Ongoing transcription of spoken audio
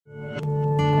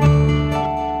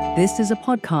This is a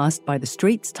podcast by The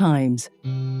Straits Times.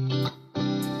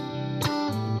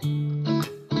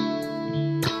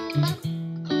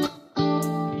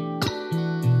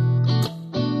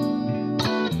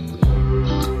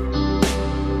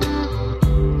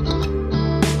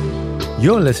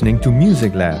 You're listening to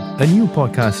Music Lab, a new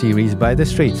podcast series by The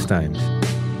Straits Times.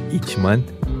 Each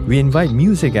month, we invite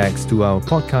music acts to our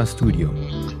podcast studio.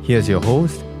 Here's your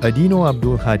host, Adino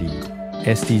Abdul Hadi,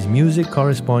 ST's music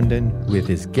correspondent, with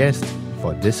his guest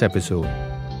for this episode.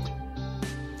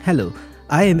 Hello,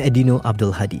 I am Adino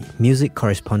Abdul Hadi, music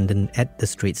correspondent at The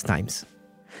Straits Times.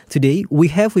 Today, we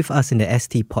have with us in the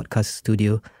ST podcast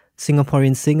studio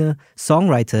Singaporean singer,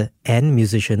 songwriter, and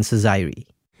musician Sezairi.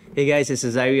 Hey guys, it's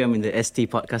Sezairi. I'm in the ST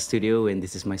podcast studio and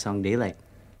this is my song Daylight.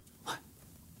 1,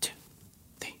 2,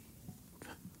 3.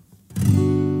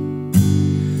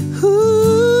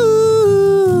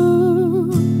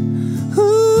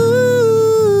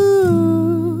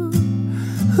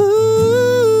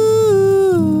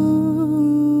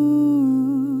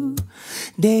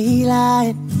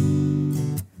 Daylight.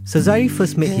 Sezairi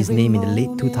first made his name in the late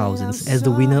 2000s as the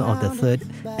winner of the third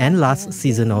and last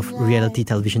season of reality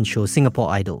television show Singapore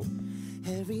Idol.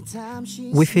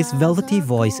 With his velvety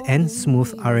voice and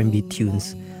smooth R&B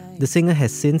tunes, the singer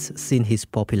has since seen his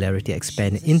popularity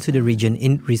expand into the region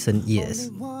in recent years.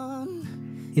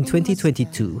 In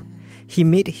 2022, he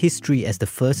made history as the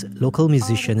first local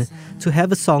musician to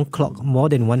have a song clock more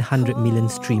than 100 million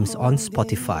streams on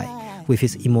Spotify with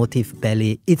his emotive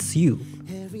ballad It's You.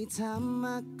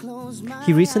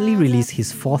 He recently released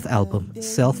his fourth album,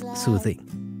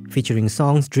 Self-Soothing, featuring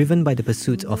songs driven by the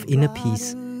pursuit of inner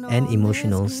peace and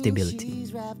emotional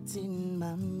stability.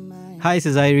 Hi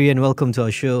Sezairi, and welcome to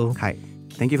our show. Hi,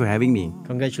 thank you for having me.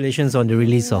 Congratulations on the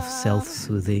release of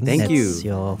Self-Soothing. Thank you. That's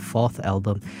your fourth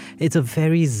album. It's a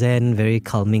very zen, very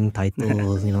calming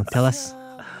title. Tell us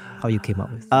how you came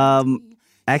up with it.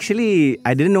 Actually,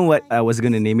 I didn't know what I was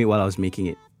going to name it while I was making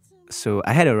it. So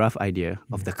I had a rough idea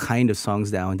of the kind of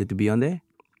songs that I wanted to be on there.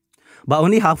 But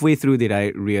only halfway through did I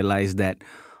realize that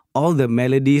all the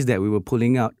melodies that we were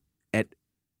pulling out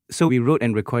so we wrote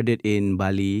and recorded in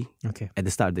Bali at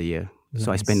the start of the year. Nice.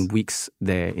 So I spent weeks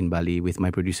there in Bali with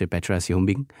my producer Petra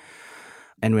Siombing.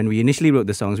 And when we initially wrote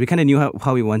the songs, we kind of knew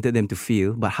how we wanted them to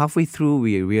feel. But halfway through,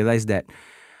 we realized that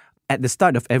at the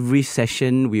start of every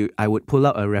session, I would pull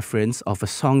out a reference of a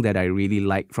song that I really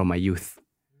liked from my youth.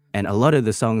 And a lot of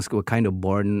the songs were kind of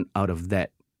born out of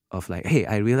that, of like, hey,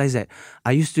 I realized that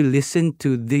I used to listen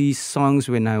to these songs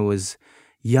when I was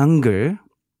younger.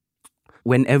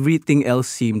 When everything else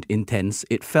seemed intense,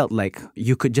 it felt like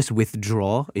you could just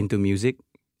withdraw into music.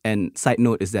 And side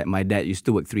note is that my dad used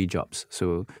to work 3 jobs.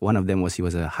 So one of them was he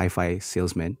was a hi-fi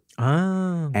salesman.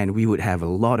 And we would have a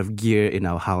lot of gear in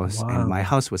our house. Wow. And my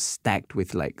house was stacked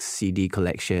with like CD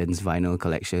collections, vinyl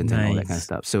collections, and all that kind of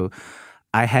stuff. So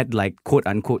I had like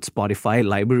quote-unquote Spotify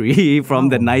library from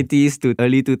the 90s to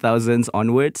early 2000s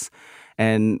onwards.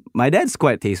 And my dad's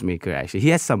quite a tastemaker, actually. He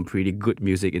has some pretty good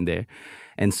music in there.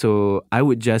 And so I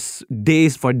would just,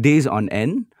 days on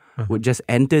end, would just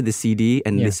enter the CD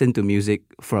and listen to music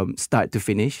from start to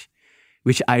finish,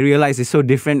 which I realize is so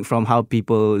different from how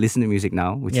people listen to music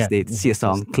now, which is they see a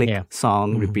song, click,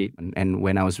 song, repeat. And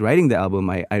when I was writing the album,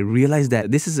 I realized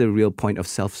that this is a real point of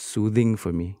self-soothing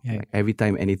for me. Like every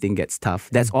time anything gets tough,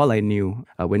 that's all I knew.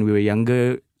 When we were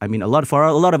younger, I mean, for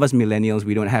a lot of us millennials,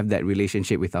 we don't have that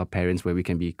relationship with our parents where we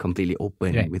can be completely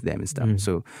open with them and stuff.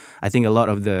 So I think a lot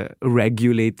of the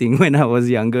regulating when I was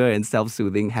younger and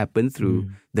self-soothing happened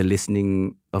through the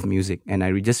listening of music. And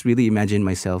I just really imagined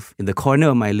myself in the corner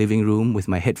of my living room with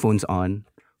my headphones on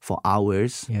for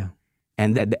hours.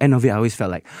 And at the end of it, I always felt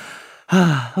like,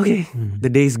 okay, the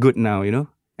day's good now,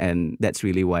 And that's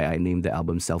really why I named the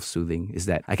album Self-Soothing, is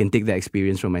that I can take that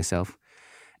experience from myself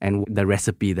and the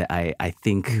recipe that I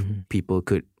think people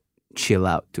could chill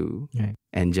out to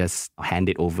and just hand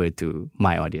it over to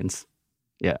my audience.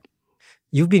 Yeah.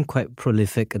 You've been quite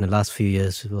prolific in the last few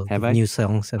years with Have I? new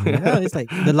songs. And it's like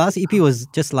the last EP was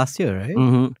just last year, right?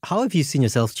 Mm-hmm. How have you seen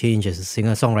yourself change as a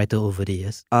singer-songwriter over the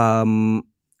years? I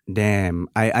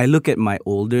look at my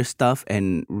older stuff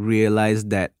and realize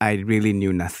that I really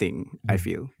knew nothing, I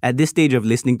feel. At this stage of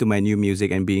listening to my new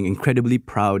music and being incredibly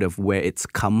proud of where it's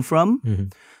come from,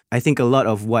 I think a lot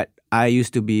of what I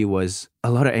used to be was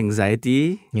a lot of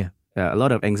anxiety. A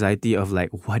lot of anxiety of like,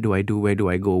 what do I do? Where do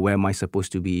I go? Where am I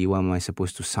supposed to be? What am I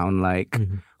supposed to sound like?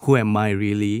 Who am I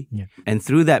really? And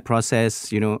through that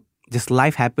process, just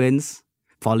life happens.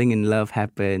 Falling in love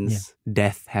happens.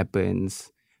 Death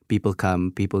happens. People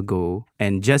come, people go.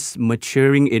 And just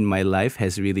maturing in my life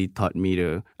has really taught me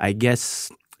to, I guess,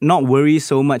 not worry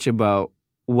so much about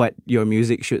what your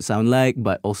music should sound like,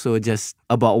 but also just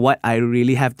about what I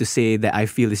really have to say that I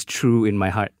feel is true in my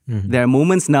heart. There are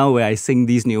moments now where I sing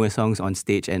these newer songs on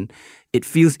stage and it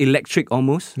feels electric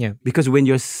almost. Yeah. Because when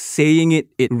you're saying it,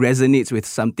 it resonates with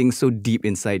something so deep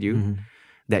inside you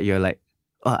that you're like,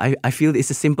 oh, I feel it's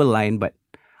a simple line, but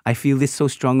I feel this so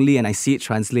strongly and I see it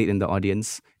translate in the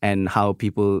audience and how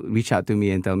people reach out to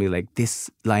me and tell me like, this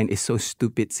line is so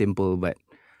stupid simple, but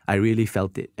I really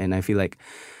felt it. And I feel like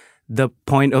the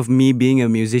point of me being a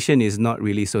musician is not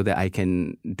really so that I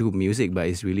can do music, but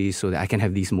it's really so that I can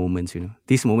have these moments, you know.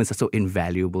 These moments are so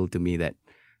invaluable to me that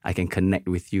I can connect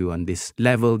with you on this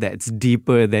level that's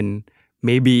deeper than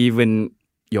maybe even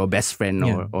your best friend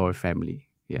or family.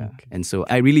 Yeah. Okay. And so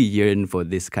I really yearn for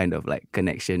this kind of like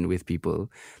connection with people,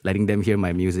 letting them hear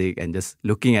my music and just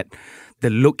looking at the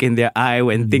look in their eye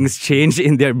when things change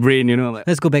in their brain, you know.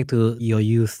 Let's go back to your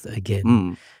youth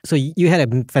again. So you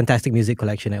had a fantastic music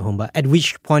collection at home, but at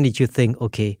which point did you think,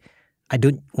 okay, I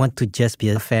don't want to just be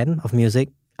a fan of music.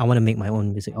 I want to make my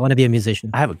own music. I want to be a musician.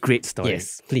 I have a great story.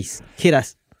 Yes, please. Hit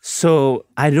us. So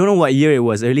I don't know what year it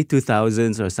was, early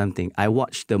 2000s or something. I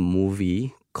watched a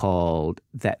movie called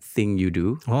That Thing You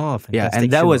Do. Oh, fantastic. Yeah,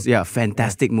 and that was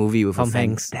fantastic movie with Tom a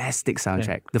Hanks. fantastic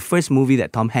soundtrack. The first movie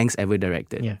that Tom Hanks ever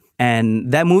directed. Yeah.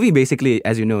 And that movie basically,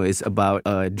 as you know, is about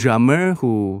a drummer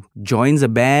who joins a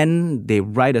band. They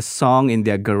write a song in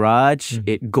their garage.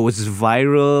 It goes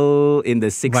viral in the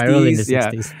 60s. Viral in the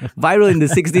 60s. Viral in the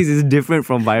 60s is different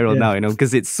from viral now, you know,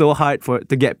 because it's so hard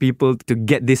to get people to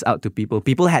get this out to people.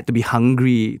 People had to be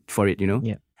hungry for it, you know.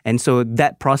 Yeah. And so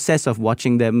that process of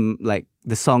watching them, like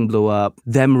the song blow up,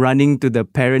 them running to the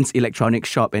parents' electronic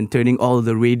shop and turning all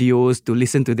the radios to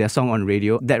listen to their song on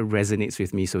radio, that resonates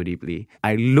with me so deeply.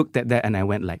 I looked at that and I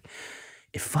went like,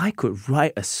 if I could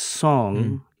write a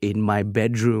song in my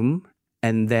bedroom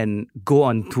and then go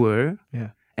on tour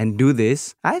and do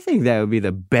this, I think that would be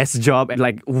the best job.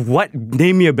 Like,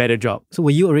 name me a better job. So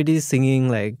were you already singing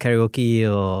like karaoke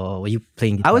or were you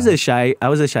playing guitar? I was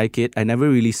a shy kid. I never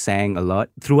really sang a lot.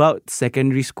 Throughout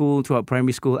secondary school, throughout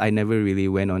primary school, I never really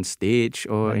went on stage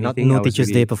or anything. No Teacher's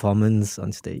Day performance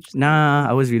on stage? Nah,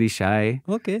 I was really shy.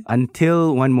 Okay.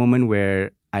 Until one moment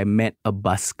where I met a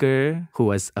busker who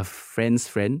was a friend's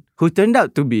friend who turned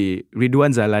out to be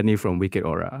Ridwan Zalani from Wicked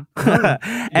Aura.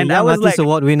 And I was like,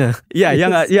 award winner. Yeah,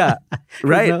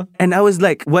 right. You know? And I was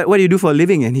like, what do you do for a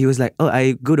living? And he was like, oh,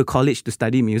 I go to college to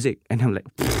study music. And I'm like,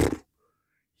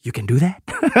 you can do that?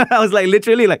 I was like,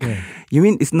 literally like, you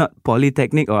mean it's not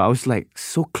polytechnic? Or I was like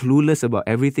so clueless about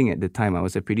everything at the time. I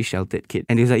was a pretty sheltered kid.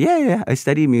 And he was like, yeah, I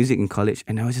study music in college.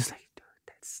 And I was just like, dude,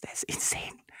 that's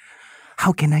insane.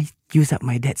 How can I use up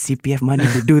my dad's CPF money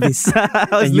to do this?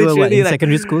 And you were in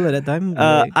secondary school at that time?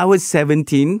 I was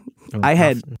 17. Oh, I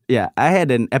had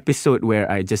an episode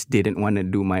where I just didn't want to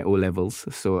do my O-levels.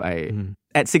 So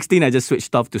at 16, I just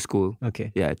switched off to school.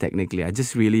 Okay. Yeah, technically. I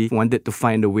just really wanted to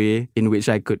find a way in which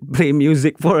I could play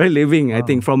music for a living. I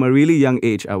think from a really young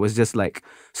age, I was just like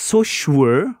so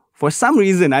sure. For some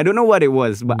reason, I don't know what it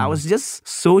was, but I was just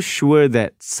so sure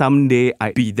that someday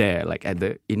I'd be there, like at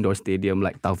the indoor stadium,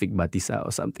 like Taufik Batisa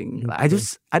or something. I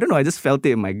don't know, I just felt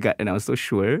it in my gut and I was so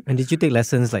sure. And did you take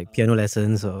lessons, like piano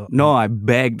lessons? Or? No, I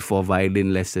begged for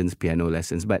violin lessons, piano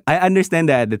lessons. But I understand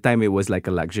that at the time it was like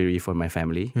a luxury for my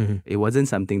family. It wasn't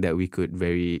something that we could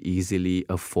very easily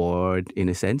afford in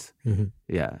a sense.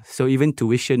 Yeah. So even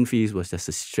tuition fees was just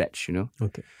a stretch, you know?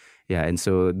 Okay. Yeah, and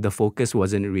so the focus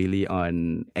wasn't really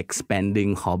on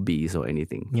expanding hobbies or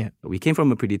anything. Yeah. We came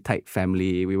from a pretty tight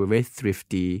family. We were very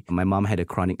thrifty. My mom had a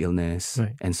chronic illness.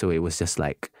 Right. And so it was just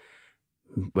like,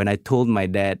 when I told my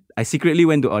dad, I secretly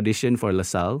went to audition for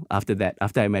LaSalle after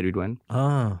I met Ridwan.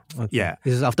 Ah, okay. Yeah.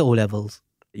 This is after O-levels.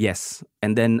 Yes.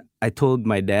 And then I told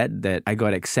my dad that I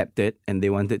got accepted and they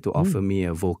wanted to offer me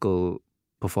a vocal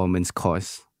performance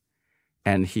course.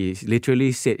 And he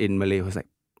literally said in Malay, he was like,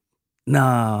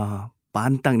 nah,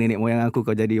 pantang nenek moyang aku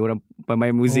kau jadi orang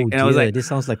pemain muzik. Oh, and I was like, this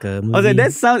sounds like a movie. I was like,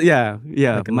 that sounds, yeah.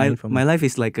 Like My life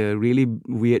is like a really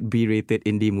weird B-rated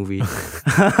indie movie.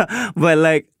 But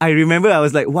like, I remember I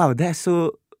was like, wow, that's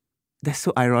so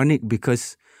ironic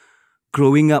because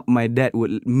growing up, my dad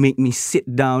would make me sit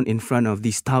down in front of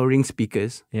these towering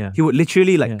speakers. Yeah. He would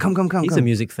literally like, come. He's a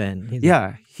music fan.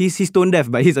 He's tone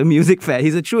deaf, but he's a music fan.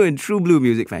 He's a true blue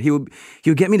music fan. He would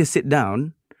get me to sit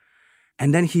down.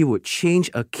 And then he would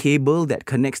change a cable that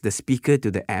connects the speaker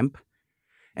to the amp.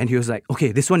 And he was like,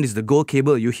 okay, this one is the gold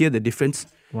cable. You hear the difference?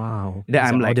 Wow. Then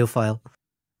I'm like, audiophile.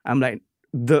 I'm like,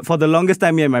 for the longest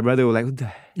time, me and my brother were like, what the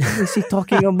hell is he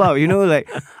talking about? You know, like,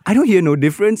 I don't hear no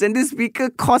difference. And this speaker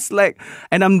costs like,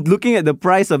 and I'm looking at the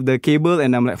price of the cable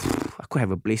and I'm like, I could have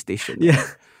a PlayStation. Yeah.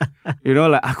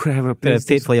 Like I could have a Could have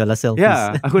paid for your LaSalle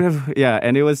yeah, piece. I could have, yeah.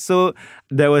 And it was so,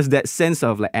 there was that sense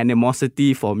of like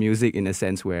animosity for music in a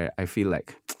sense where I feel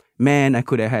like, man, I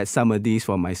could have had some of these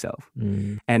for myself.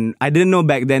 And I didn't know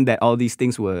back then that all these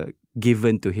things were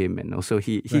given to him. And also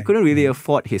he couldn't really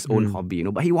afford his own hobby,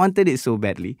 but he wanted it so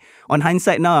badly. On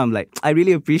hindsight now, I'm like, I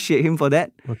really appreciate him for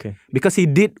that. Okay. Because he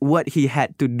did what he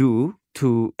had to do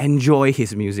to enjoy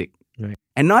his music. Right.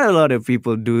 And not a lot of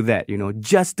people do that,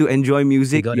 just to enjoy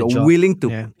music. got a You're job. willing to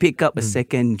Yeah. pick up a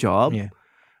second job, Yeah.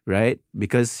 right?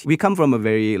 Because we come from a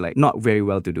very, not very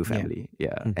well-to-do family.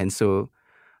 Yeah. And so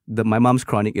my mom's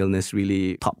chronic illness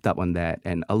really topped up on that.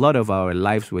 And a lot of our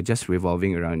lives were just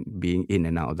revolving around being in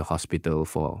and out of the hospital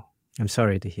for, I'm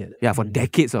sorry to hear that. for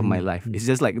decades of my life. It's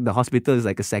just like the hospital is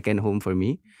like a second home for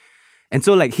me. And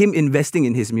so like him investing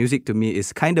in his music to me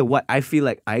is kind of what I feel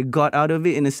like I got out of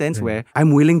it in a sense where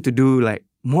I'm willing to do like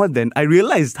more than, I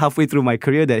realized halfway through my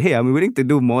career that, hey, I'm willing to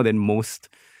do more than most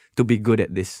to be good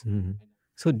at this.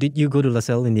 So did you go to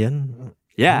LaSalle in the end?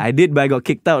 Yeah, I did, but I got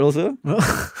kicked out also.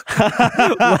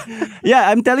 Yeah,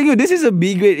 I'm telling you, this is a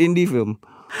B-grade indie film.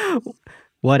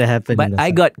 What happened? But in I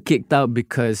LaSalle? got kicked out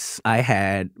because I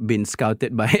had been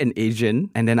scouted by an agent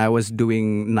and then I was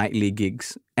doing nightly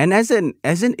gigs. And as an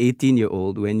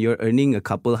 18-year-old, when you're earning a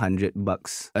couple $100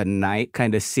 a night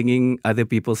kind of singing other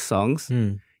people's songs,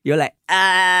 you're like,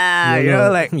 YOLO. you're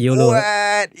like, YOLO.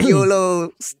 what? YOLO,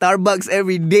 Starbucks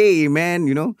every day, man,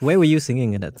 Where were you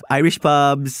singing at that time? Irish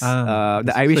pubs,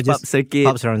 the Irish So pub just circuit.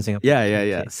 Pubs around Singapore. Yeah.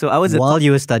 Okay. So I was While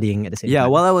you were studying at the same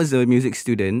time. while I was a music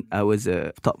student, I was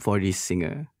a top 40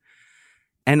 singer.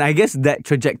 And I guess that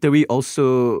trajectory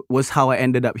also was how I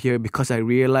ended up here because I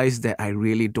realized that I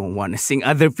really don't want to sing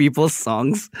other people's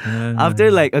songs.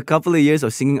 After like a couple of years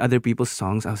of singing other people's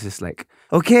songs, I was just like,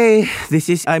 okay, this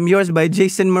is I'm Yours by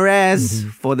Jason Mraz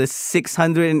for the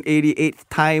 688th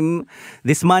time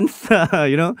this month,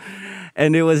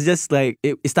 And it was just like,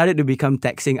 it started to become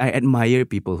taxing. I admire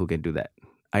people who can do that.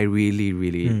 I really,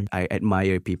 really, I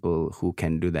admire people who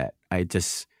can do that.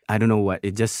 I don't know what,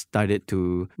 it just started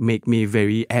to make me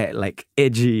very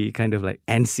edgy, kind of like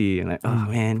antsy. And like, oh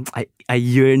man, I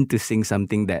yearn to sing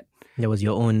something that was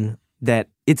your own. That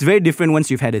it's very different once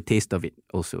you've had a taste of it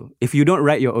also. If you don't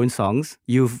write your own songs,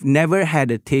 you've never had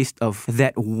a taste of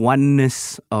that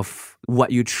oneness of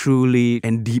what you truly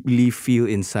and deeply feel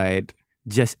inside,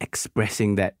 just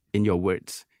expressing that in your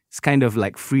words. It's kind of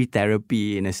like free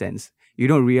therapy in a sense. You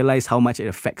don't realize how much it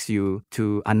affects you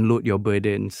to unload your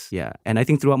burdens. Yeah. And I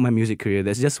think throughout my music career,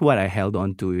 that's just what I held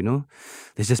on to,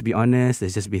 Let's just be honest.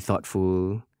 Let's just be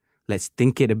thoughtful. Let's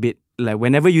think it a bit. Like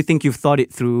whenever you think you've thought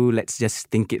it through, let's just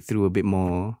think it through a bit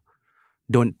more.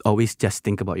 Don't always just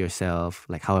think about yourself.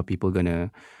 Like, how are people going to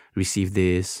receive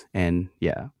this? And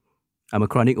yeah, I'm a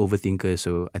chronic overthinker.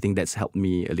 So I think that's helped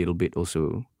me a little bit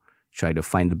also try to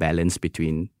find the balance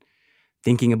between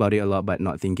thinking about it a lot, but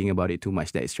not thinking about it too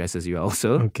much that it stresses you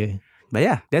also. Okay. But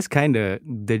yeah, that's kind of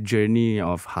the journey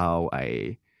of how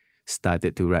I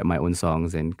started to write my own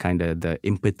songs and kind of the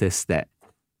impetus that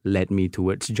led me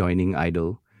towards joining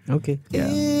Idol. Okay. Yeah.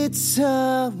 It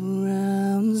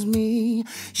surrounds me.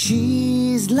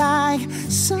 She's like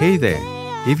Hey there.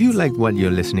 If you like what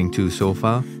you're listening to so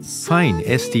far, find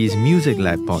ST's Music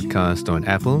Lab podcast on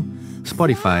Apple,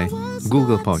 Spotify,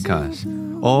 Google Podcasts,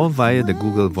 or via the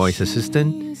Google Voice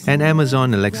Assistant and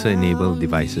Amazon Alexa-enabled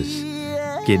devices.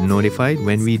 Get notified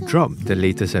when we drop the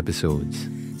latest episodes.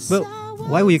 Well,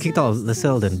 why were you kicked out of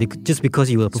LaSalle then? Just because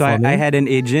you were So performing? I had an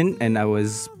agent and I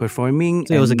was performing.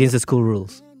 So it was and- against the school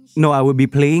rules. No, I would be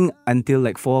playing until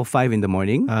like 4 or 5 in the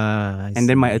morning. I And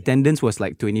then my see. attendance was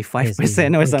like 25% I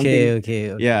see. or something.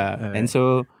 Okay. Yeah. Alright. And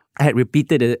so I had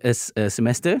repeated a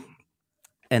semester.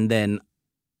 And then,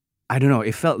 I don't know,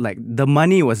 it felt like the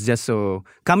money was just so...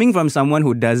 Coming from someone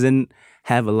who doesn't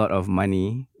have a lot of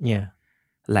money, Yeah.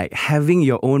 like having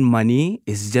your own money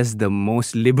is just the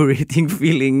most liberating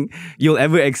feeling you'll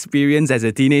ever experience as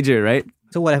a teenager, right?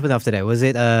 So what happened after that? Was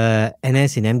it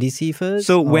NS in MDC first?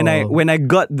 So when or- I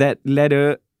got that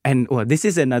letter, and this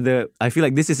is another, I feel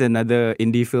like this is another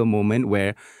indie film moment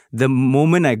where the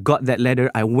moment I got that letter,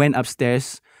 I went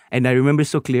upstairs and I remember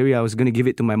so clearly I was going to give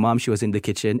it to my mom. She was in the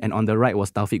kitchen and on the right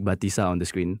was Taufik Batisa on the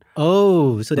screen.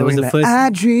 Oh, so that was Going the like, first... I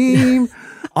dream,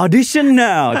 audition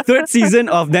now. Third season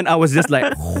of, then I was just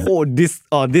like,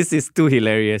 this is too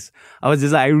hilarious. I was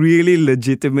just like, I really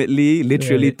legitimately,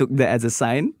 literally Right. took that as a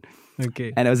sign.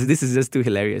 Okay. And this is just too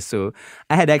hilarious. So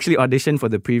I had actually auditioned for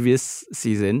the previous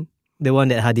season, The one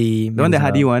that Hadi... the one that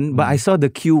Hadi won, but I saw the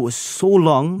queue was so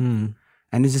long Mm.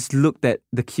 and I just looked at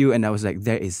the queue and I was like,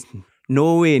 there is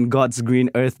no way in God's green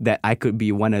earth that I could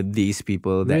be one of these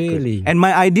people. That Really? Could. And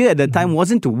my idea at the time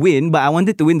wasn't to win, but I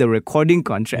wanted to win the recording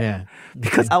contract. Yeah.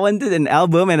 Because I wanted an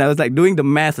album and I was like doing the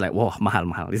math like, whoa,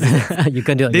 mahal. This is, You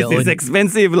can do it on this your is own.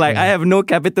 expensive. Like I have no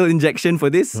capital injection for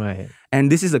this. Right. And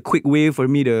this is a quick way for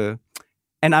me to...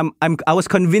 And I was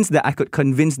convinced that I could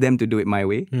convince them to do it my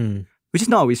way. Which is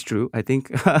not always true, I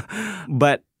think.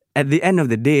 But at the end of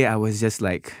the day, I was just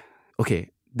like, okay,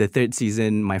 the third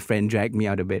season, my friend dragged me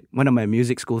out of bed. One of my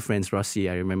music school friends, Rossi,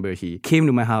 I remember he came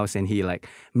to my house and he like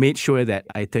made sure that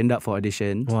I turned up for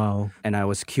auditions. Wow. And I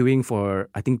was queuing for,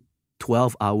 I think,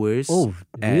 12 hours. Oh,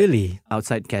 really?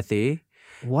 Outside Cathay.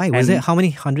 Why? Was And- it how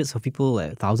many hundreds of people,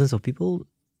 like thousands of people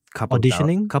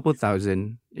auditioning? Couple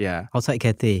thousand, yeah. outside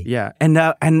Cathay? Yeah. And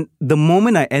the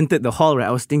moment I entered the hall, right,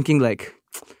 I was thinking like,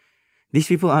 these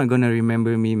people aren't going to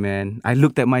remember me, man. I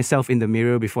looked at myself in the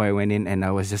mirror before I went in and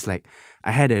I was just like,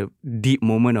 I had a deep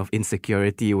moment of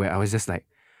insecurity where I was just like,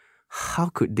 how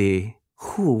could they,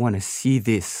 who would want to see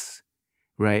this,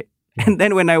 right? And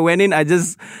then when I went in, I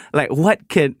just like, what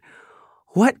could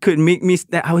make me,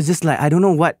 I was just like, I don't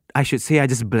know what I should say. I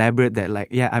just blabbered that like,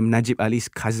 yeah, I'm Najib Ali's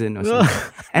cousin or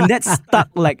something. And that stuck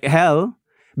like hell.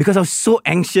 Because I was so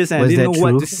anxious and I Was didn't that know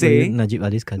true? what to say. Were you Najib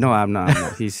Ali's cousin? No, I'm not.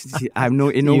 I'm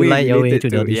in no You way lied your way related to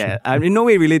the audition. yeah, I'm in no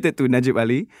way related to Najib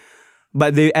Ali.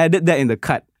 But they added that in the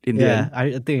cut in the Yeah, end.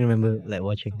 I think I remember like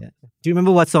watching that. Do you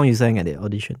remember what song you sang at the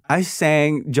audition? I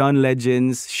sang John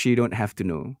Legend's She Don't Have to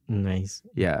Know. Nice.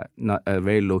 Yeah, not a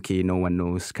very low-key, no one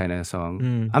knows kind of song.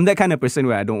 Mm. I'm that kind of person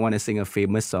where I don't want to sing a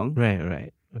famous song.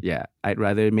 Right. Yeah, I'd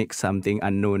rather make something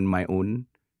unknown my own.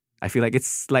 I feel like it's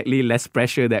slightly less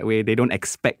pressure that way. They don't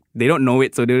know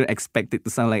it, so they don't expect it to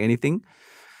sound like anything.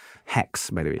 Hacks,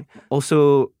 by the way.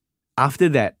 Also, after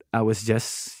that, I was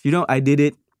just, I did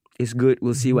it. It's good.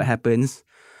 We'll see what happens.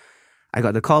 I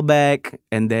got the call back,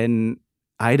 and then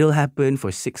Idol happened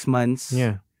for 6 months.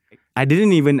 Yeah. I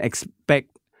didn't even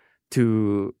expect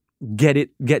to get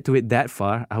to it that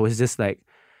far. I was just like,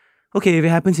 okay, if it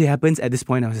happens, it happens. At this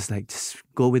point, I was just like, just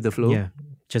go with the flow. Yeah.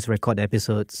 Just record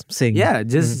episodes, sing. Yeah,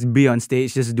 just be on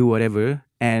stage, just do whatever.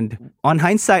 And on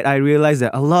hindsight, I realized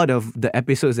that a lot of the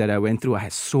episodes that I went through, I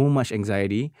had so much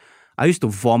anxiety. I used to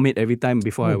vomit every time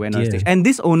before I went on dear. stage. And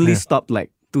this only stopped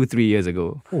like 2-3 years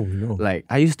ago. Oh no. Like,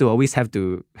 I used to always have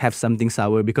to have something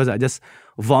sour because I just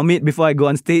vomit before I go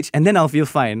on stage and then I'll feel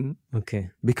fine. Okay.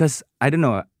 Because, I don't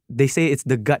know, they say it's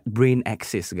the gut-brain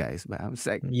axis, guys. But I was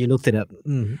like, You looked it up.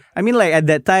 I mean, like at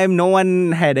that time, no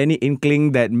one had any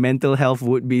inkling that mental health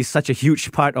would be such a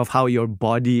huge part of how your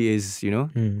body is,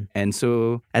 And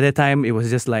so at that time, it was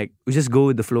just like, we just go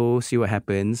with the flow, see what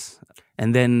happens.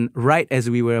 And then right as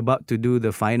we were about to do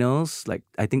the finals, like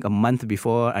I think a month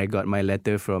before, I got my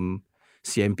letter from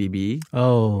CMPB.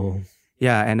 Oh.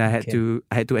 Yeah, and I had to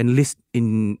enlist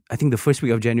in, I think, the first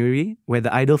week of January, where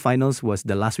the Idol finals was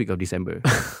the last week of December.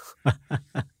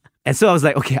 And so I was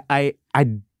like, okay, I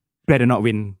better not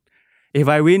win. If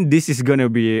I win, this is going to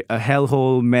be a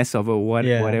hellhole mess of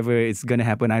whatever it's going to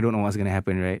happen. I don't know what's going to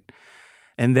happen, right?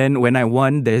 And then when I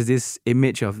won, there's this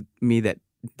image of me that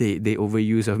they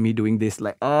overuse of me doing this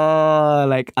like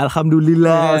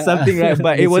Alhamdulillah or something, right?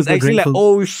 But it You're was super actually grateful. like,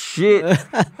 oh shit,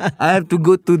 I have to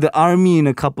go to the army in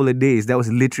a couple of days. That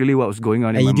was literally what was going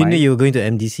on in And my you didn't know mind. you were going to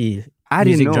MDC. I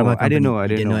Music didn't Drama know. I didn't know. Company.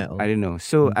 I You didn't know. at all. I didn't know.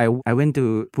 So I went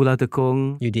to Pulau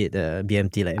Tekong, You did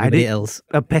BMT like I everybody did. else.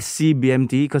 a PESC BMT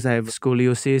because I have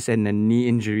scoliosis and a knee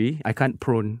injury. I can't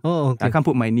prone. Oh, okay. I can't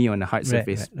put my knee on the hard Right,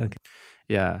 surface. right, okay.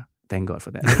 Yeah, thank God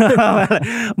for that.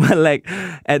 but like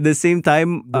at the same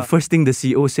time, the first thing the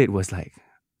CEO said was like,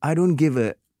 I don't give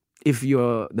a if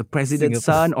you're the president's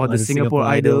son or the Singapore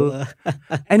Idol.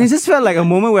 And it just felt like a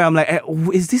moment where I'm like,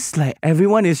 is this like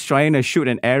everyone is trying to shoot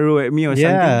an arrow at me or something?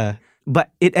 Yeah.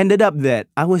 But it ended up that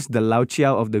I was the Lao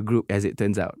Chiao of the group, as it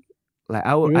turns out. Like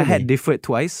I had Really? deferred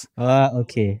twice.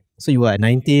 Okay. So you were at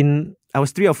 19. I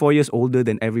was 3 or 4 years older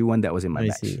than everyone that was in my I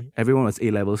batch. see. Everyone was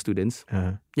A-level students.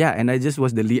 Uh, Yeah, and I just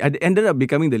was the lead. I ended up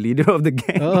becoming the leader of the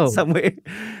gang Oh. in some way.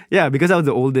 Yeah, because I was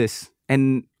the oldest.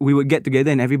 And we would get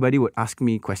together and everybody would ask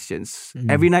me questions.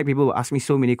 Every night people would ask me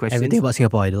so many questions. everything about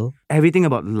Singapore Idol. Everything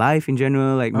about life in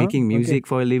general, like Oh, making okay. music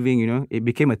for a living, It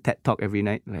became a TED Talk every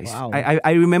night. Like, Wow.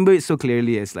 I remember it so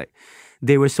clearly as like,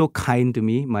 they were so kind to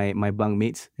me, my bunk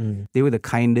mates. They were the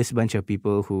kindest bunch of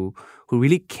people who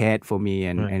really cared for me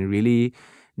and really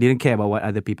didn't care about what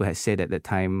other people had said at that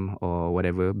time or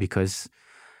whatever. Because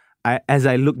as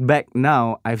I look back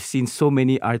now, I've seen so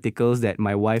many articles that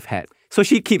my wife had. So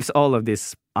she keeps all of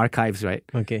these archives, right?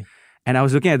 Okay. And I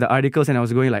was looking at the articles and I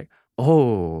was going like,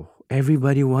 oh,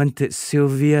 everybody wanted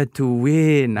Sylvia to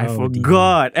win. I Oh, dear.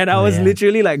 forgot. And I was yeah.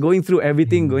 literally like going through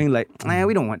everything, going like,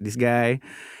 we don't want this guy.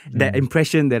 That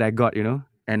impression that I got,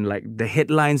 and like the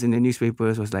headlines in the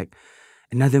newspapers was like,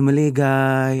 another Malay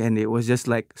guy, and it was just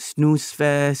like snooze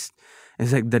fest.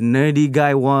 It's like the nerdy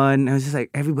guy won. I was just like,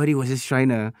 everybody was just trying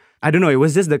to, I don't know, it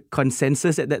was just the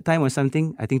consensus at that time or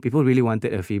something. I think people really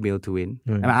wanted a female to win.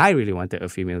 I mean, I really wanted a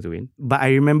female to win. But I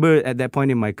remember at that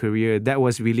point in my career, that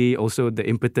was really also the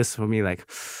impetus for me, like,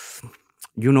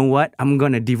 you know what? I'm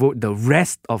going to devote the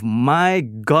rest of my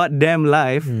goddamn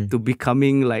life to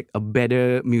becoming like a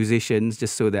better musician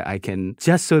just so that I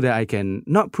can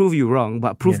not prove you wrong,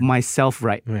 but prove myself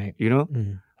right. Right.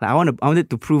 Like I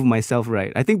wanted to prove myself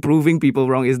right. I think proving people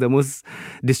wrong is the most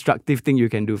destructive thing you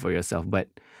can do for yourself. But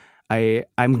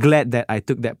I'm glad that I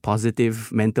took that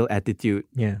positive mental attitude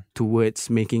towards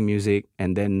making music.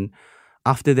 And then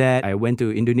after that, I went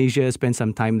to Indonesia, spent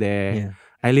some time there. Yeah.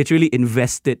 I literally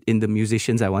invested in the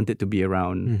musicians I wanted to be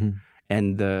around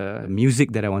and the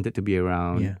music that I wanted to be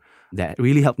around. Yeah. That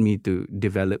really helped me to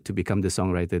develop to become the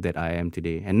songwriter that I am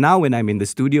today. And now when I'm in the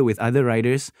studio with other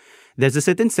writers, there's a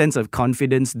certain sense of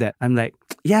confidence that I'm like,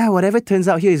 yeah, whatever turns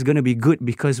out here is going to be good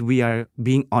because we are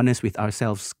being honest with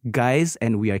ourselves, guys,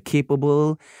 and we are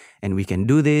capable and we can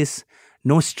do this.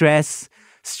 No stress.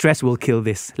 Stress will kill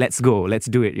this. Let's go. Let's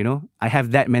do it, I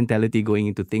have that mentality going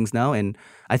into things now. And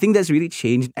I think that's really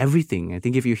changed everything. I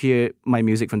think if you hear my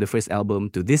music from the first album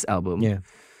to this album,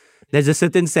 there's a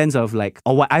certain sense of like,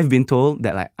 or what I've been told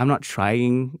that like, I'm not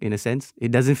trying in a sense.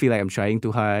 It doesn't feel like I'm trying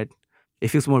too hard. It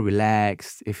feels more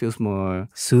relaxed. It feels more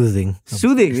Soothing.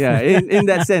 yeah, in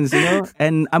that sense,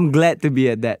 And I'm glad to be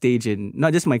at that stage in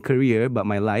not just my career, but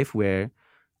my life where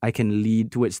I can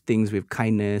lead towards things with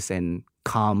kindness and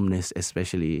calmness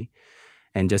especially,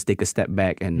 and just take a step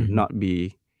back and not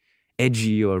be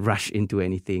edgy or rush into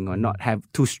anything or not have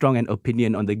too strong an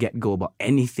opinion on the get-go about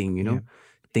anything,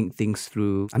 think things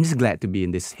through. I'm just glad to be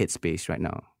in this headspace right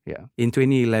now. Yeah. In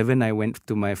 2011, I went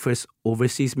to my first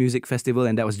overseas music festival,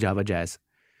 and that was Java Jazz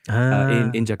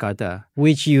in Jakarta.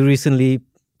 Which you recently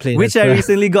played. Which I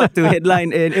recently got to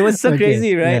headline in. It was so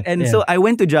crazy, right? So I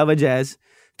went to Java Jazz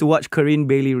to watch Corinne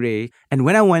Bailey Rae. And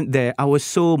when I went there, I was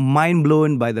so mind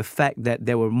blown by the fact that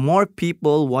there were more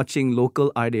people watching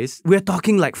local artists. We're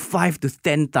talking like 5,000 to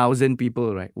 10,000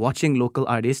 people, right? Watching local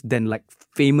artists than like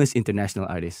famous international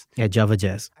artists. Yeah, Java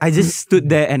Jazz. I just stood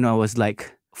there and I was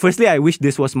like, firstly, I wish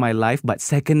this was my life. But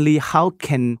secondly, how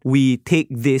can we take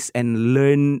this and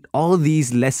learn all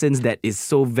these lessons that is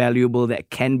so valuable that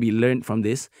can be learned from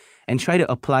this and try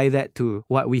to apply that to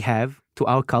what we have, to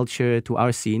our culture, to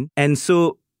our scene. And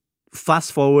so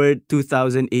fast forward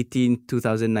 2018,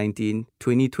 2019,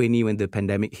 2020 when the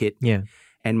pandemic hit. Yeah.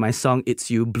 And my song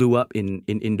It's You blew up in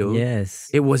Indo. Yes.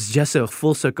 It was just a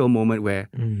full circle moment where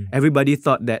everybody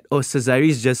thought that, Sezairi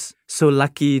is just so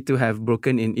lucky to have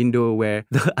broken in Indo, where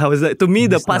I was like, to me,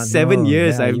 the past 7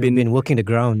 years I've been working the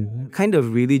ground. kind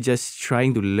of really just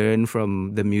trying to learn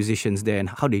from the musicians there and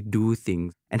how they do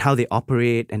things and how they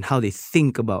operate and how they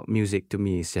think about music. To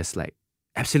me, is just like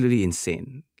absolutely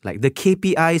insane. Like the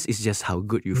KPIs is just how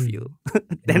good you feel.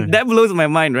 That blows my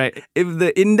mind, right? If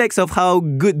the index of how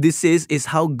good this is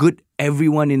how good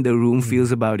everyone in the room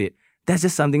feels about it. That's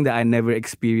just something that I never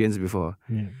experienced before.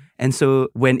 Yeah. And so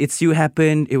when It's You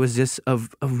happened, it was just a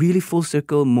really full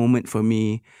circle moment for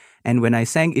me. And when I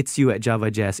sang It's You at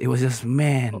Java Jazz, it was just,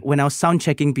 man, when I was sound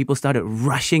checking, people started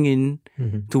rushing in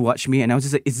to watch me. And I was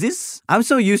just like, is this? I'm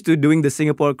so used to doing the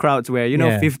Singapore crowds where,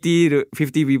 50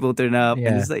 people turn up.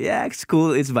 And it's like, yeah, it's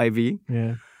cool, it's vibey.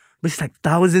 Yeah. But it's like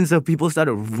thousands of people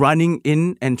started running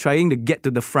in and trying to get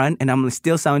to the front. And I'm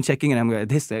still sound checking. And I'm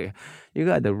like, you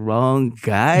got the wrong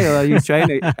guy? Or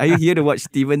are you here to watch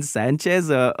Steven Sanchez?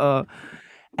 And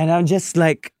I'm just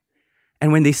like,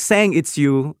 and when they sang It's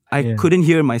You, I couldn't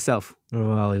hear myself. Oh,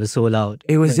 wow, it was so loud.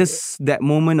 It was just that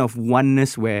moment of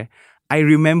oneness where I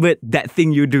remembered that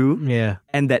thing you do. Yeah.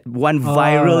 And that one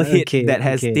viral hit that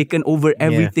has taken over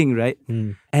everything, right?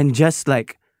 And just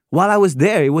like, while I was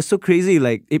there, it was so crazy.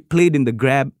 Like, it played in the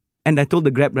Grab. And I told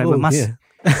the Grab driver, Mas,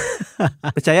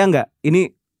 percaya nggak?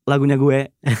 Ini lagunya gue.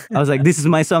 I was like, this is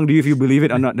my song. Do you believe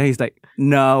it or not? Then he's like,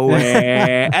 no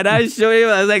way. And I showed him.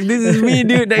 I was like, this is me,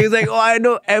 dude. Then he's like, I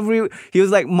know he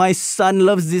was like, my son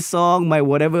loves this song. My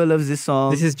whatever loves this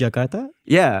song. This is Jakarta?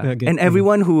 Yeah. Okay. And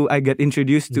everyone who I got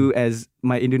introduced to as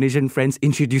my Indonesian friends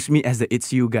introduced me as the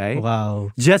It's You guy.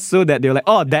 Wow. Just so that they were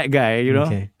like, that guy,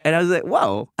 Okay. And I was like,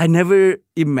 wow. I never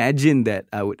imagined that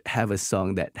I would have a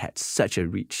song that had such a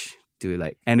reach.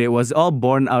 And it was all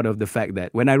born out of the fact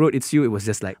that when I wrote It's You, it was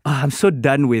just like, I'm so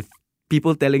done with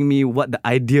people telling me what the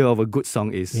idea of a good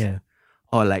song is. Yeah.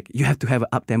 or like you have to have an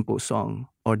up-tempo song,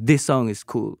 or this song is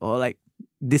cool, or like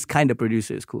this kind of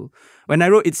producer is cool. When I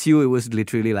wrote It's You, it was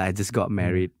literally like I just got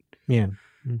married. Yeah.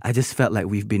 I just felt like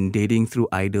we've been dating through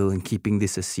Idol and keeping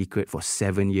this a secret for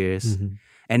 7 years.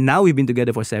 And now we've been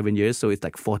together for 7 years, so it's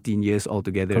like 14 years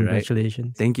altogether, right?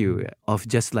 Congratulations. Thank you. Of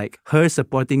just like her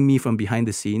supporting me from behind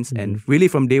the scenes, and really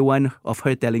from day one of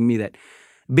her telling me that,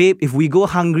 babe, if we go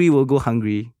hungry, we'll go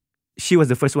hungry. She was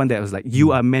the first one that was like,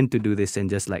 you are meant to do this, and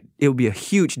just like, it'll be a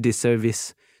huge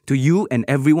disservice to you and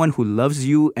everyone who loves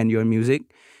you and your music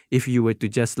if you were to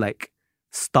just like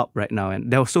stop right now.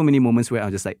 And there were so many moments where I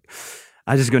was just like,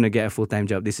 I'm just going to get a full-time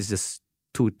job. This is just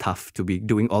too tough to be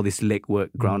doing all this legwork,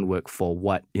 groundwork for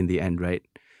what in the end, right?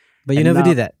 But you never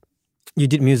did that. You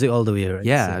did music all the way, right?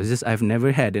 Yeah, I've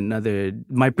never had another.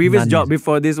 My previous job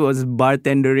before this was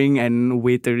bartendering and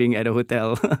waitering at a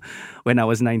hotel when I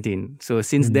was 19. So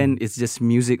since then, it's just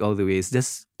music all the way. It's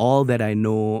just all that I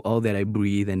know, all that I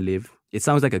breathe and live. It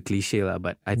sounds like a cliche,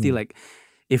 but I feel like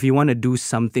if you want to do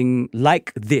something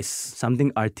like this,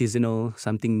 something artisanal,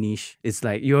 something niche, it's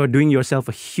like you're doing yourself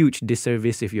a huge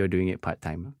disservice if you're doing it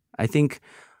part-time. I think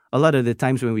a lot of the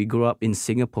times when we grow up in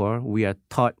Singapore, we are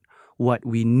taught what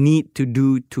we need to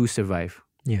do to survive.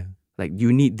 Yeah. Like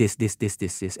you need this.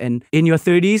 And in your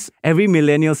 30s, every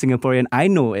millennial Singaporean I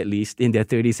know at least in their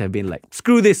 30s have been like,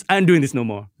 screw this, I'm doing this no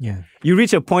more. Yeah. You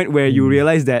reach a point where you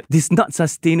realize that this is not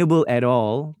sustainable at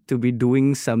all to be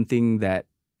doing something that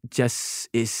just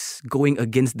is going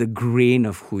against the grain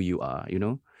of who you are, you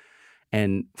know?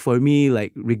 And for me,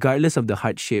 like, regardless of the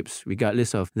hardships,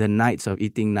 regardless of the nights of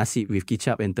eating nasi with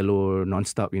kicap and telur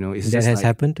nonstop, you know, it's That just has like,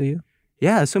 happened to you?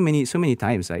 yeah, so many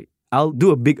times. Like, I'll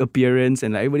do a big appearance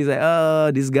and like, everybody's like,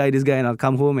 oh, this guy, and I'll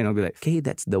come home and I'll be like, okay,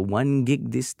 that's the one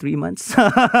gig this 3 months.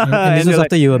 And this was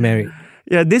after you were married?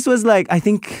 Yeah, this was like, I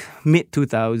think,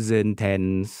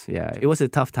 mid-2010s. Yeah, it was a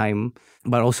tough time.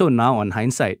 But also now, on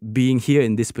hindsight, being here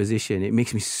in this position, it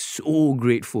makes me so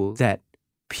grateful that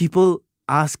people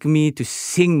ask me to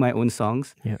sing my own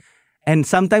songs. Yeah. And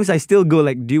sometimes I still go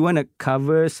like, do you want a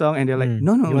cover song? And they're like,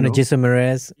 no. You want a Jason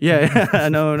Mraz? Yeah,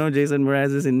 no, Jason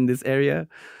Mraz is in this area.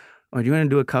 Or do you want to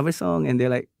do a cover song? And they're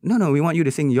like, no, we want you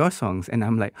to sing your songs. And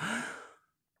I'm like,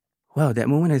 wow, that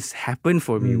moment has happened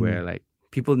for me where like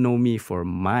people know me for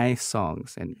my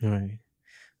songs. And Right.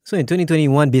 So in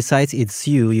 2021, besides It's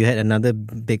You, you had another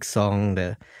big song,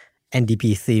 the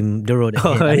NDP theme, The Road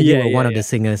Ahead. I think you were one of the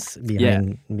singers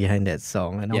behind that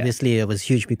song. And obviously it was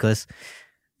huge because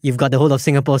you've got the whole of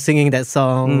Singapore singing that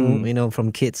song, you know,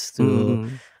 from kids to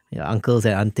uncles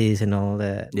and aunties and all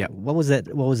that. Yeah. What was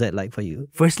that like for you?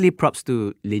 firstly, props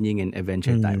to Lin Ying and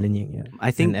Adventure Time. Lin Ying, yeah. I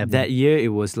think And Evan. that year it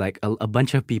was like a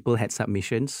bunch of people had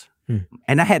submissions.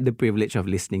 And I had the privilege of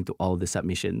listening to all the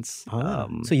submissions.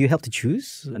 So you helped to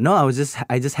choose? No,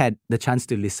 I just had the chance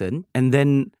to listen. And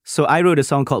then, so I wrote a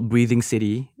song called Breathing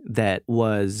City that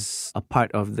was a part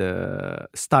of the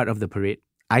start of the parade.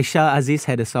 Aisha Aziz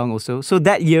had a song also. So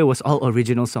that year was all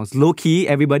original songs. Low-key,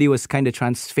 everybody was kind of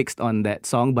transfixed on that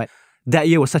song. But that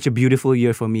year was such a beautiful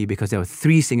year for me because there were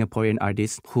 3 Singaporean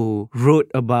artists who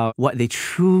wrote about what they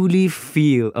truly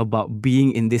feel about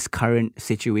being in this current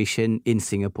situation in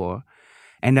Singapore.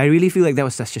 And I really feel like that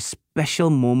was such a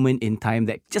special moment in time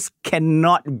that just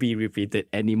cannot be repeated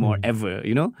anymore, ever,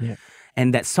 you know? Yeah.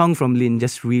 And that song from Lin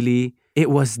just really, it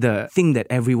was the thing that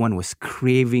everyone was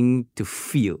craving to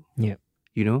feel, Yeah.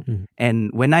 you know?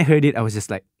 And when I heard it, I was just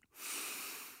like,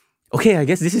 okay, I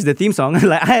guess this is the theme song.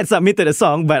 Like, I had submitted a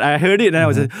song, but I heard it and I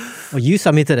was like, Oh, you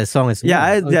submitted a song as well?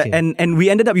 yeah, and we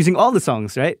ended up using all the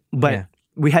songs, right? But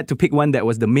we had to pick one that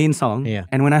was the main song. Yeah.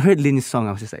 And when I heard Lin's song,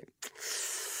 I was just like,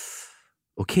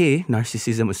 okay,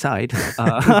 narcissism aside,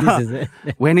 This is it.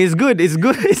 when it's good, it's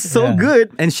good. It's so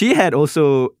good. And she had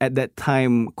also, at that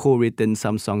time, co-written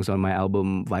some songs on my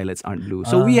album, Violets Aren't Blue.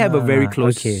 So we have a very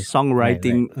close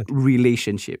songwriting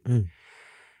relationship.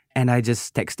 And I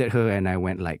just texted her and I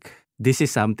went like, this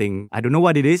is something, I don't know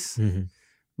what it is,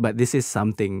 but this is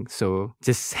something. So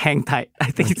just hang tight.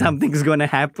 I think something's going to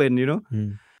happen, you know?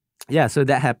 Yeah, so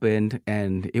that happened.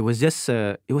 And it was just,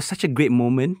 it was such a great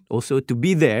moment also to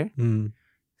be there,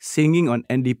 singing on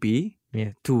NDP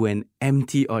to an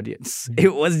empty audience.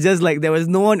 It was just like, there was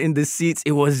no one in the seats.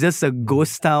 It was just a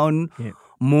ghost town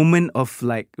moment of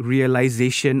like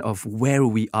realization of where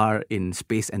we are in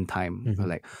space and time.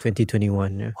 Like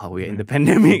 2021, yeah. wow, we're in the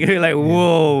pandemic. You're like,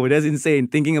 whoa, that's insane.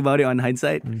 Thinking about it on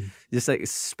hindsight, just like a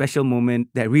special moment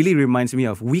that really reminds me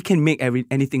of we can make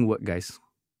anything work, guys.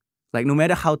 Like no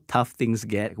matter how tough things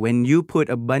get, when you put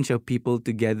a bunch of people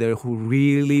together who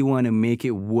really want to make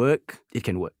it work, it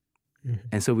can work.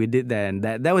 And so we did that, and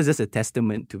that was just a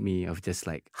testament to me of just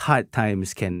like hard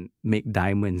times can make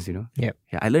diamonds, you know? Yep.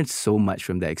 Yeah, I learned so much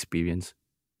from that experience.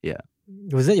 Yeah.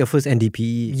 Was that your first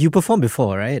NDP? You performed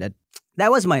before, right?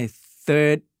 That was my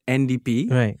third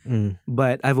NDP, Right.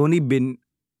 but I've only been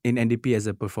in NDP as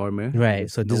a performer. Right.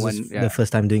 So this is the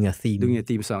first time doing a theme. Doing a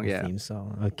theme song, yeah. Theme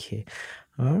song. Okay.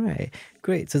 All right.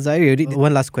 Great. So Sezairi,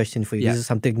 one last question for you. Yeah. This is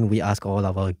something we ask all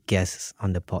of our guests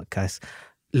on the podcast.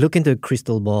 Look into a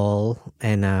crystal ball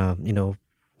and,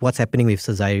 what's happening with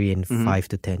Sezairi in 5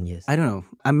 to 10 years. I don't know.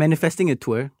 I'm manifesting a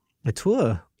tour. A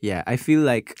tour? Yeah, I feel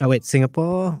like... Oh, wait,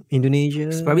 Singapore, Indonesia?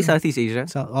 It's probably Southeast Asia.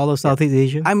 All of Southeast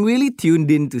Asia? I'm really tuned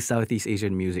into Southeast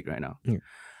Asian music right now. Yeah.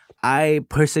 I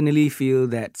personally feel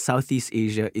that Southeast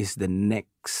Asia is the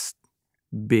next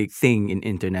big thing in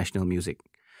international music.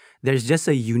 There's just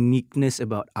a uniqueness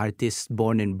about artists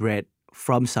born and bred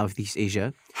from Southeast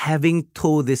Asia having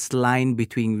toed this line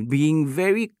between being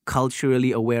very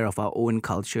culturally aware of our own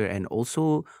culture and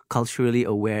also culturally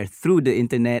aware through the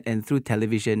internet and through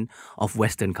television of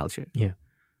Western culture. Yeah.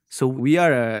 So we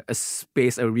are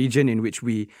a region in which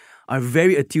we are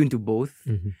very attuned to both.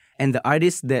 And the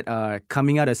artists that are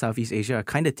coming out of Southeast Asia are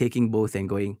kind of taking both and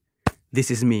going, this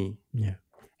is me. Yeah.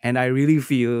 And I really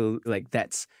feel like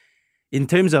that's, in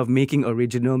terms of making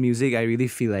original music, I really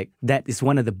feel like that is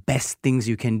one of the best things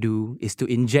you can do, is to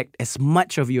inject as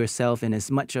much of yourself and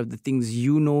as much of the things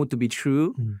you know to be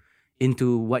true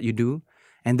into what you do.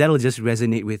 And that'll just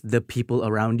resonate with the people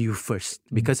around you first.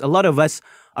 Because a lot of us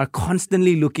are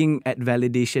constantly looking at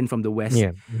validation from the West.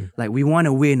 Yeah. Like, we want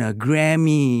to win a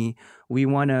Grammy. We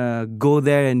want to go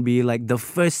there and be like the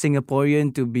first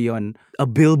Singaporean to be on a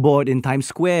billboard in Times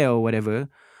Square or whatever.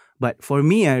 But for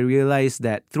me, I realized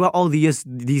that throughout all these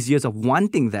years of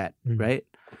wanting that, right?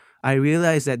 I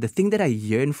realized that the thing that I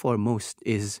yearn for most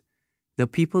is the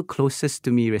people closest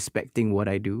to me respecting what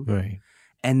I do. Right.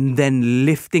 And then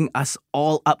lifting us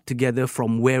all up together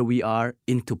from where we are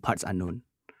into parts unknown.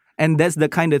 And that's the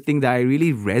kind of thing that I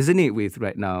really resonate with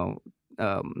right now,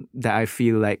 that I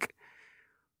feel like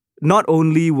not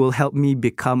only will help me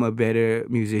become a better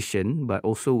musician, but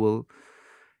also will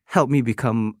help me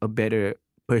become a better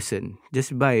person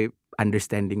just by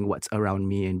understanding what's around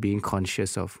me and being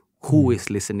conscious of who is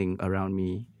listening around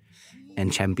me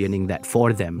and championing that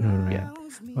for them. Right. Yeah.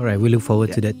 All right, we look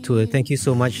forward to that tour. Thank you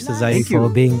so much, Sezairi, Thank you. for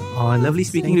being on. Lovely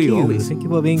speaking to you always. Thank you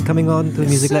for coming on to the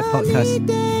Music Lab podcast.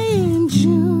 In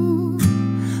June,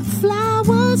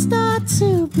 flowers start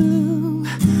to bloom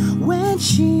when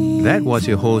she. That was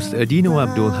your host, Adino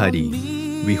Abdul Hadi.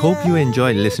 We hope you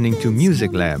enjoyed listening to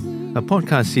Music Lab, a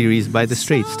podcast series by The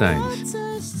Straits Times.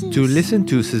 To listen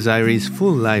to Sezairi's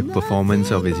full live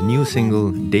performance of his new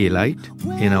single, Daylight,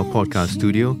 in our podcast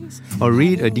studio, or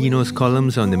read Adino's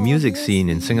columns on the music scene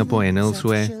in Singapore and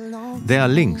elsewhere, there are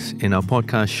links in our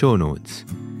podcast show notes.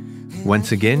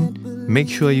 Once again, make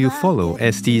sure you follow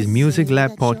ST's Music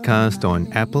Lab podcast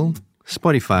on Apple,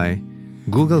 Spotify,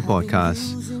 Google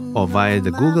Podcasts, or via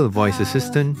the Google Voice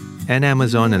Assistant and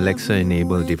Amazon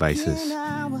Alexa-enabled devices.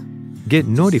 Get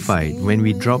notified when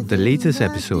we drop the latest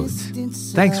episodes.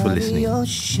 Thanks for listening. Your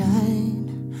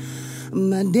shine,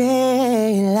 my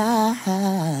daylight.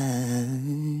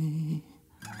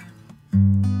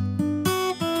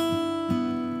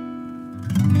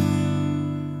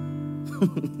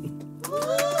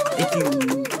 Thank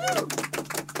you.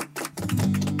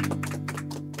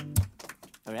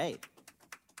 All right.